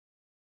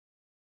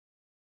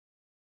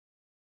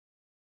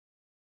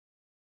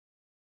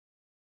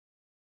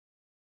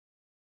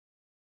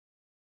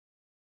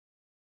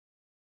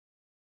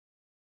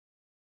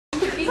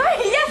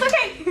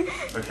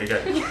Okay,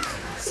 good.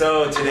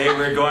 So today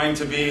we're going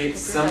to be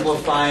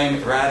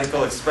simplifying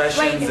radical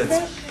expressions.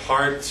 It's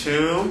part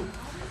 2.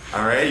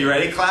 All right, you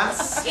ready,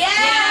 class? Yeah!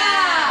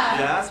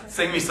 Yeah?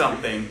 Sing me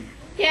something.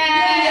 Yay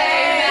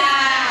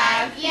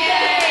math!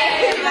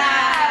 Yay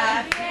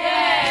math!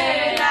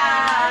 Yay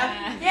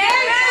math! Yay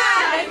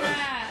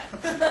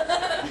math!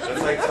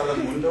 That's like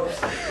Telemundo.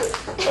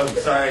 Oh,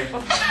 sorry.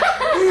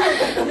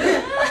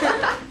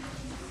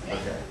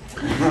 Okay.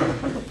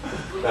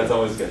 That's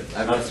always good.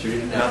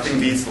 Nothing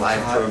beats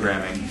live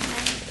programming.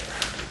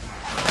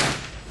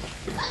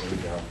 Here we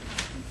go.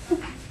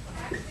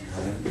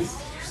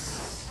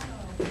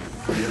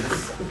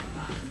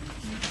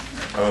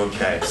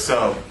 Okay,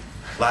 so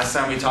last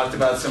time we talked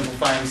about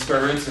simplifying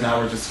square roots, and now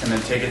we're just going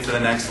to take it to the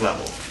next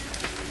level.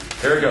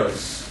 Here it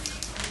goes.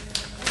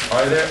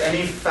 Are there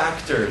any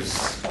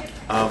factors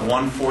of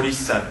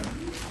 147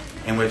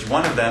 in which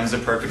one of them is a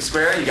perfect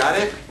square? You got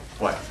it?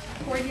 What?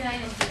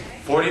 49 and 3.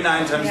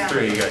 49 times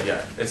 3, you got,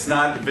 yeah. It's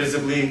not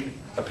visibly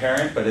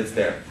apparent, but it's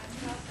there.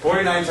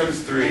 49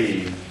 times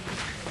 3.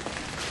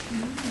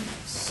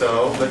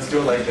 So let's do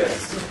it like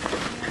this.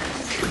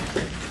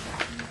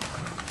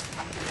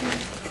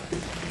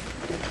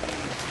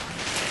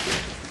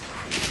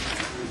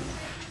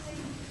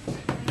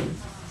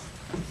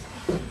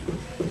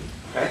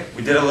 Okay,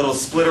 we did a little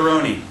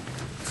splitteroni.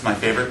 It's my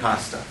favorite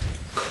pasta.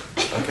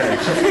 Okay,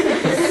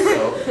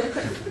 so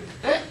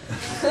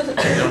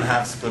you don't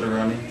have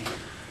splitteroni?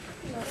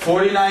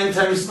 49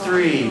 times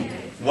 3.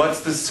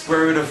 What's the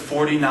square root of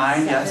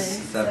 49? Yes?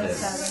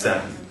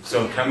 7.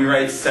 So can we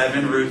write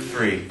 7 root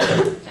 3?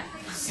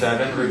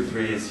 7 root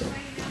 3 is here.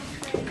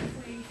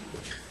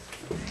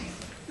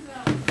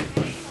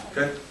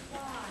 Good.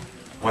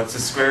 What's the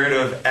square root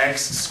of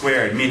x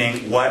squared?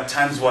 Meaning what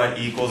times what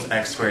equals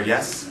x squared?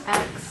 Yes?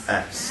 X.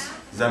 X.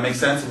 Does that make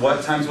sense?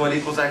 What times what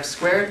equals x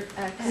squared?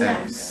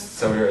 X.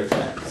 So here it's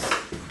x.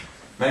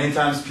 Many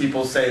times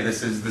people say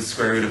this is the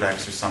square root of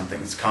x or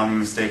something. It's a common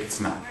mistake. It's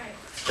not.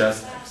 It's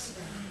just x.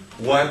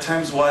 What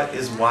times what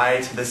is y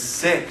to the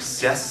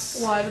 6? Yes?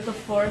 Y to the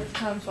 4th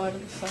times y to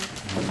the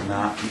 2nd.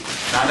 Not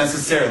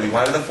necessarily.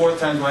 Y to the 4th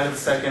times y to the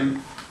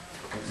 2nd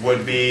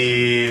would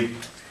be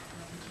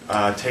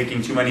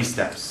taking too many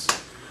steps.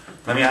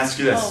 Let me ask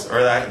you this,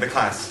 or the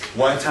class.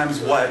 What times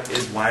what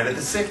is y to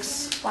the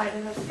 6? Y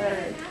to the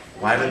 3rd.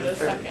 Y to the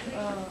 3rd.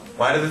 2nd.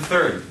 Y to the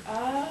 3rd.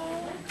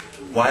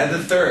 Y to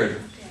the 3rd.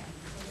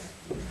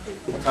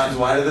 Times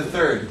y to the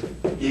 3rd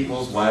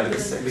equals y to the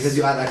 6. Because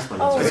you add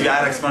exponents. Because you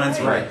add exponents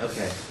right.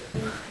 Okay.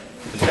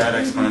 Because you add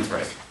exponents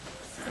right.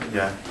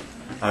 Yeah.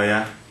 Oh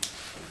yeah?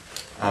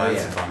 Oh,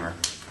 that's a bummer.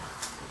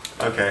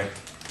 Okay.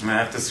 I'm going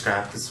to have to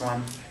scrap this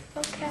one.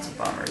 Okay. It's a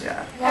bummer,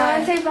 yeah. I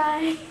want to say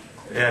bye.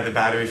 Yeah, the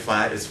battery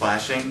is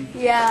flashing.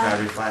 Yeah.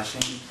 Battery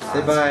flashing. Oh,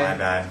 Say bye. My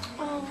bad.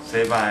 Oh.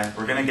 Say bye.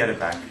 We're going to get it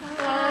back.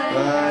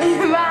 Bye.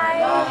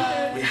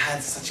 Oh, we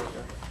had such a...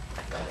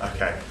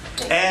 Okay.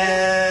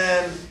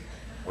 And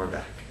we're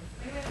back.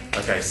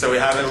 Okay, so we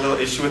have a little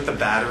issue with the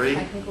battery.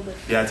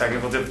 Yeah,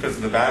 technical difficulty because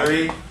of the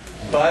battery.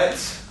 But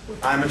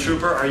I'm a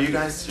trooper. Are you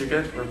guys? You're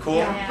good? We're cool?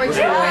 Yeah. We're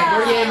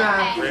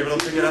yaymath. We're able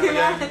to pick it up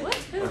again?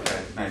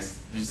 Okay, nice.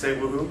 Did you say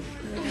woohoo?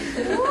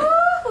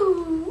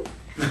 Woohoo!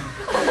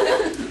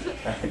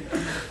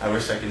 I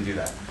wish I could do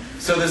that.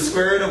 So the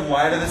square root of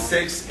y to the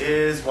 6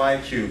 is y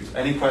cubed.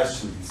 Any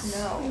questions?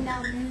 No.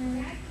 No.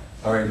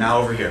 All right, now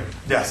over here.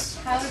 Yes?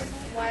 Why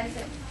is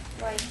it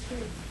y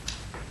cubed?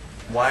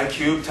 Y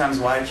cubed times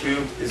y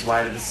cubed is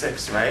y to the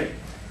 6, right?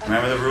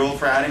 Remember the rule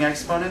for adding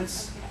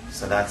exponents?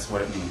 So that's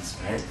what it means,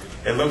 right?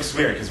 It looks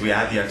weird because we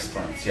add the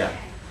exponents, yeah.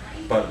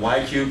 But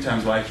y cubed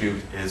times y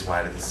cubed is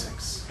y to the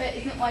 6. But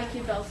isn't y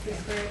cubed also the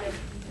square root of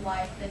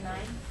y to the 9?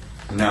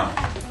 No.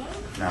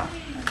 No.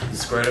 The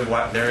square root of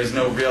y, there is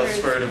no real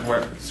square root of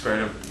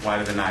y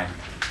to the 9.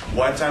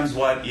 What times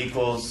what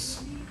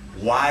equals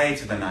y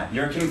to the 9?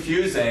 You're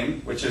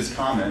confusing, which is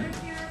common,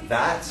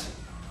 that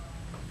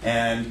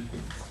and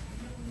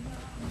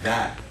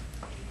that.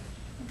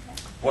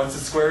 What's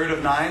the square root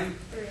of 9?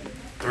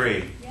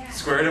 3.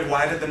 Square root of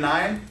y to the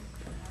 9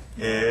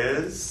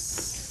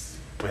 is...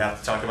 We have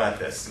to talk about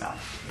this now.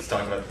 Let's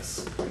talk about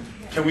this.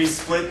 Can we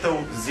split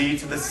the z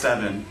to the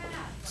 7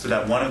 so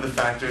that one of the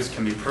factors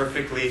can be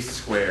perfectly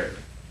squared?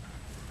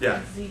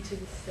 Yeah. Z to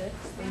the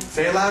 6th.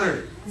 Say it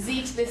louder.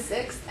 Z to the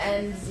 6th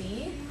and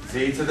z.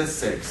 Z to the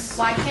 6.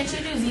 Why can't you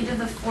do z to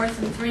the 4th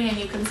and 3 and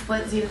you can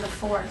split z to the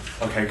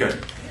 4th? Okay,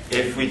 good.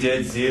 If we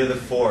did z to the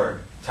 4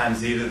 times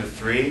z to the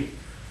 3,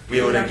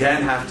 we would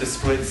again have to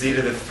split z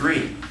to the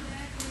 3.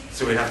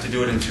 So we'd have to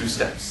do it in 2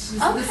 steps. This is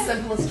the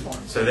simplest form.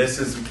 So this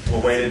is a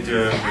way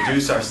to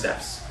reduce our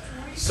steps.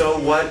 So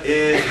what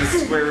is the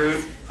square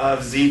root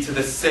of z to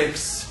the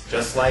 6,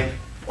 just like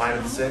y to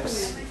the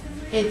 6?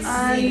 It's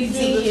Z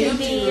z cubed.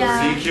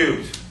 Z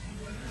cubed.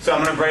 So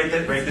I'm going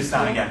to break this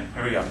down again.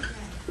 Here we go.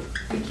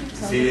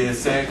 Z to the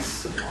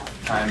 6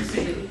 times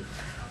z.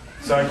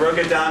 So I broke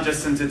it down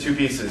just into 2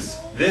 pieces.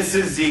 This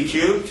is z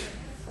cubed.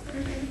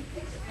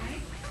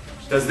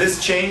 Does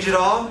this change at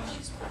all?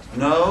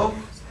 No?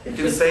 You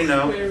can say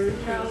no. to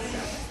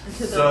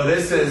the So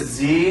this is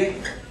z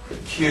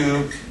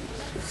cubed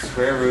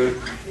square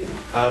root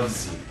of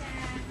z.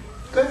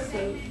 Good.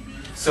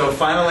 So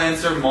final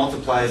answer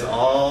multiplies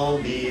all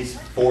these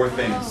four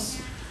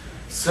things.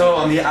 So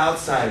on the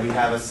outside we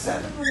have a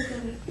 7.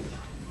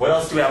 What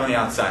else do we have on the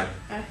outside?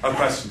 Oh,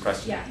 question.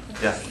 Yeah.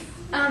 Yeah.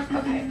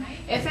 Okay.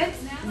 If it's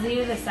z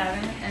to the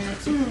 7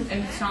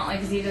 and it's not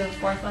like z to the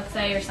 4th, let's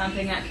say, or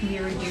something that can be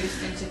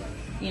reduced into,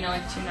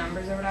 like 2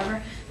 numbers or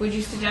whatever, would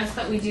you suggest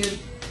that we do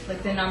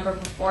like the number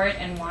before it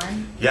and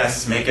 1?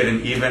 Yes, make it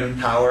an even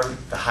power,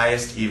 the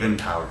highest even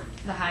power.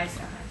 The highest.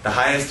 Okay. The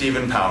highest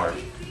even power.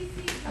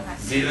 Okay.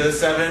 Z to the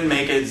 7,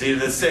 make it z to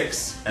the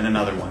 6, and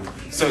another one.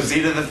 So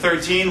z to the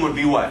 13 would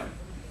be what?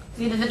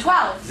 Z to the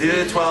 12. Z to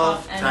the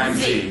 12 and times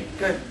z.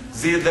 Good.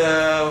 Z to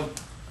the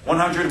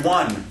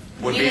 101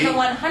 would Z be? to the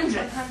 100.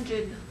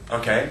 100.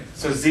 Okay,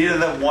 so z to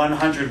the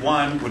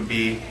 101 would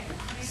be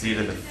z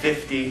to the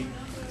 50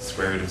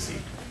 square root of z.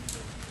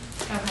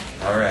 Okay.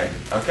 All right,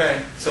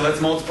 okay. So let's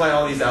multiply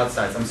all these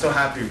outsides. I'm so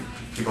happy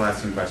people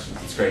asking questions.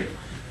 It's great.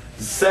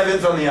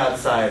 7's on the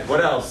outside.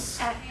 What else?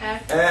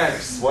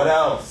 X. What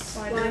else?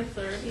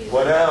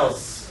 What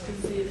else?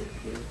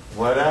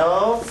 What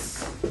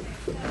else?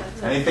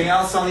 Anything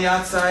else on the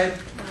outside?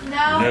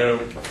 No.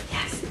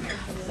 Yes.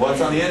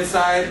 What's on the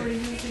inside?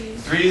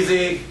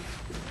 3z.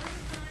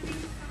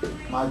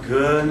 My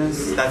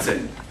goodness. That's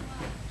it.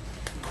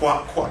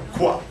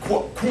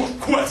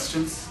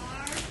 Questions?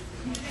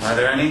 Are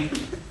there any?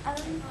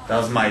 That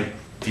was my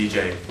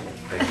DJ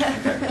thing.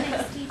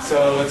 Okay.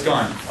 So let's go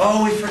on.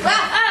 Oh, we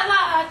forgot.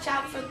 Watch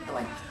out for the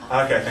one.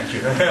 Okay, thank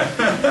you.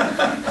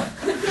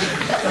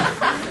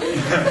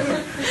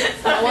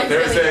 That one's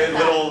There's really a good.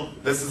 little,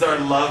 this is our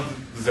love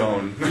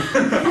zone. We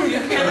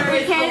can't,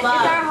 it's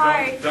our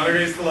heart. Don't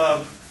erase the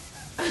love.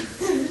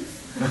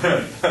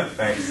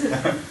 Thanks.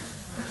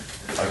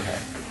 Okay.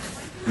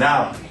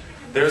 Now,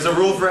 there's a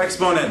rule for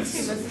exponents.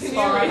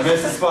 I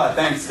missed the spot.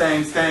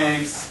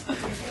 Thanks.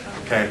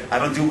 Okay, I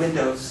don't do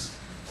windows.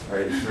 All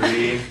right,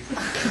 3.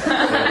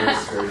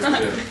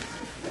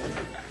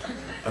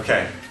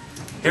 Okay,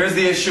 here's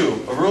the issue.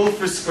 A rule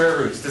for square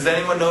roots. Does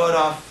anyone know it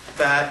off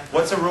bat?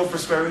 What's a rule for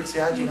square roots?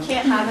 Yeah, do you know?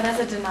 Can't have it as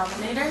a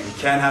denominator. You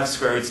can't have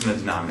square roots in the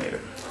denominator.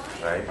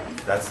 Right?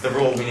 That's the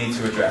rule we need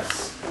to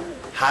address.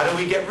 How do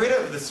we get rid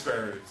of the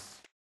square roots?